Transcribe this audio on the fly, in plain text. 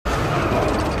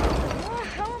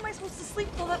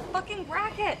fucking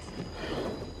bracket!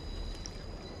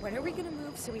 When are we gonna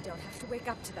move so we don't have to wake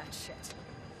up to that shit?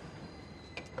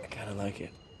 I kinda like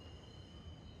it.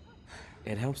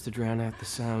 It helps to drown out the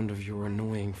sound of your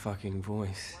annoying fucking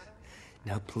voice.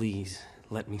 Now please,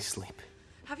 let me sleep.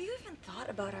 Have you even thought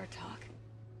about our talk?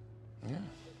 Yeah.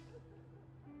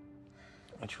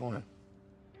 What you want?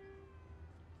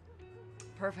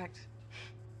 Perfect.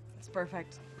 It's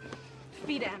perfect.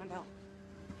 Feed Annabelle.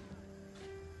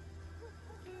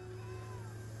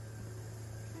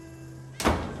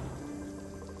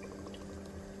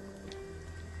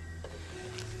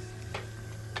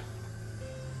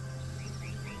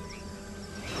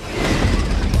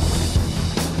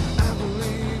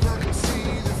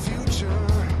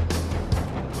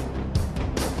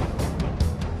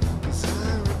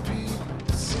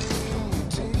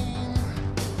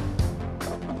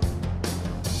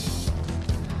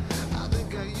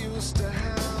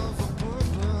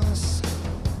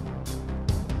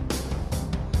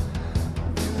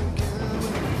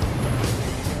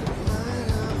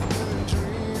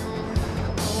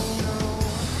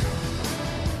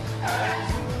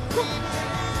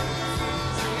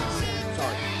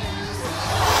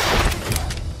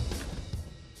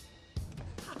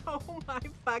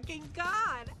 Fucking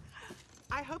God!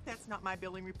 I hope that's not my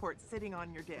billing report sitting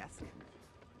on your desk.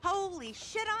 Holy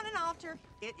shit on an altar,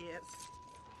 it is.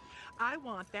 I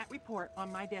want that report on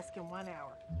my desk in 1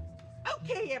 hour.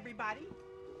 Okay, everybody.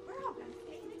 We're all gonna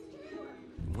stay next to you.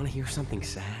 Want to hear something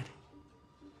sad?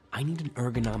 I need an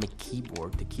ergonomic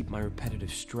keyboard to keep my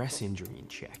repetitive stress injury in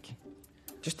check.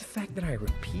 Just the fact that I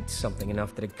repeat something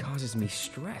enough that it causes me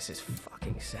stress is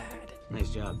fucking sad. Nice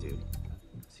job, dude.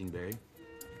 Seen Barry?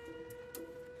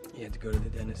 You had to go to the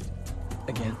dentist.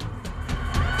 Again.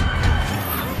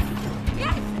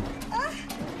 Yes!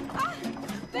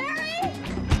 Barry!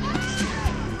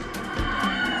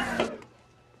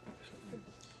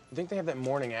 You think they have that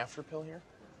morning after pill here?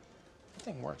 That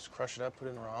thing works. Crush it up, put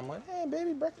it in an omelet. Hey,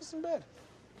 baby, breakfast in bed.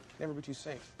 Never be too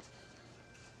safe.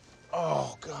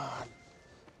 Oh, God.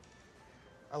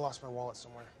 I lost my wallet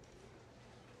somewhere.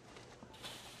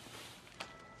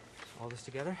 All this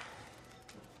together?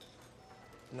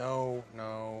 No,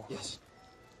 no. Yes.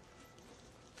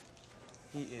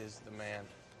 He is the man.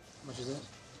 How much is this?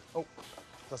 Oh,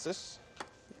 plus this?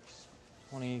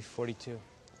 2042.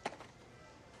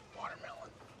 Watermelon.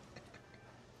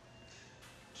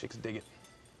 Chicks dig it.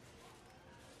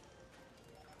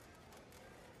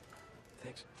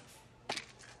 Thanks.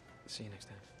 See you next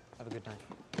time. Have a good night.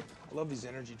 I love these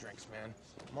energy drinks, man.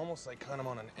 I'm almost like kind of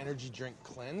on an energy drink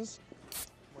cleanse,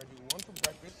 where I do one for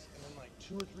breakfast and then like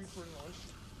 2 or 3 for lunch.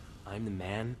 I'm the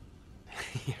man?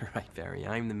 You're right, Barry.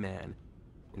 I'm the man.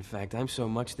 In fact, I'm so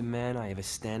much the man, I have a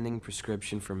standing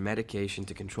prescription for medication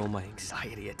to control my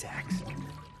anxiety attacks.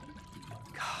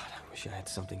 God, I wish I had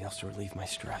something else to relieve my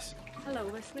stress. Hello,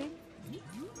 listening?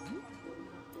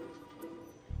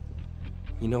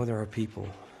 You know, there are people,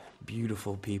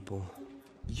 beautiful people.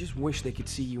 You just wish they could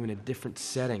see you in a different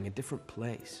setting, a different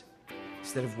place.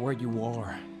 Instead of where you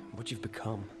are, what you've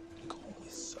become. Nicole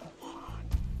is so hot.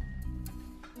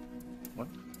 What?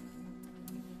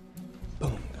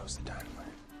 Boom goes the dynamite.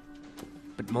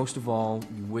 But most of all,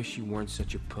 you wish you weren't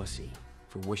such a pussy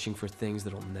for wishing for things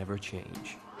that'll never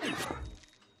change.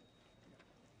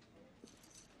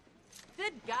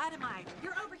 Good God, am I?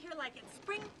 You're over here like it's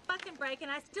spring fucking break and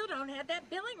I still don't have that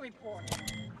billing report.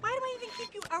 Why do I even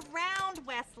keep you around,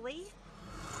 Wesley?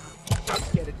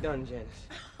 Get it done, Janice.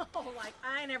 Oh, like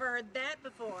I never heard that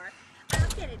before. I'll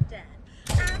get it done.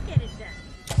 I'll get it done.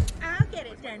 I'll get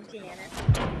it done, Janice.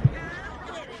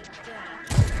 I'll get it done.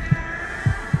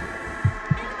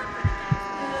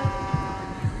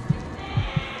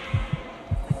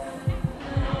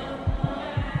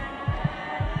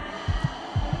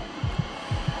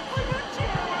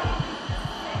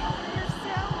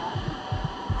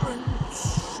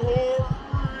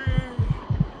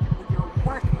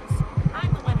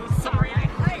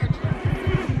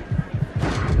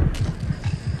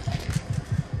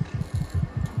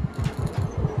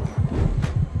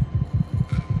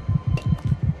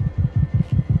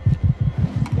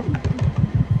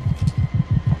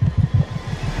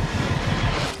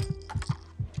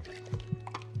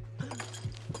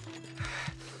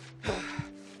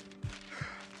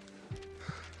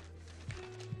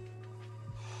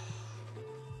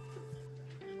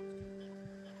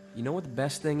 You know what the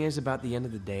best thing is about the end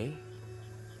of the day?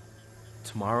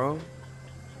 Tomorrow,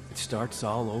 it starts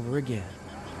all over again.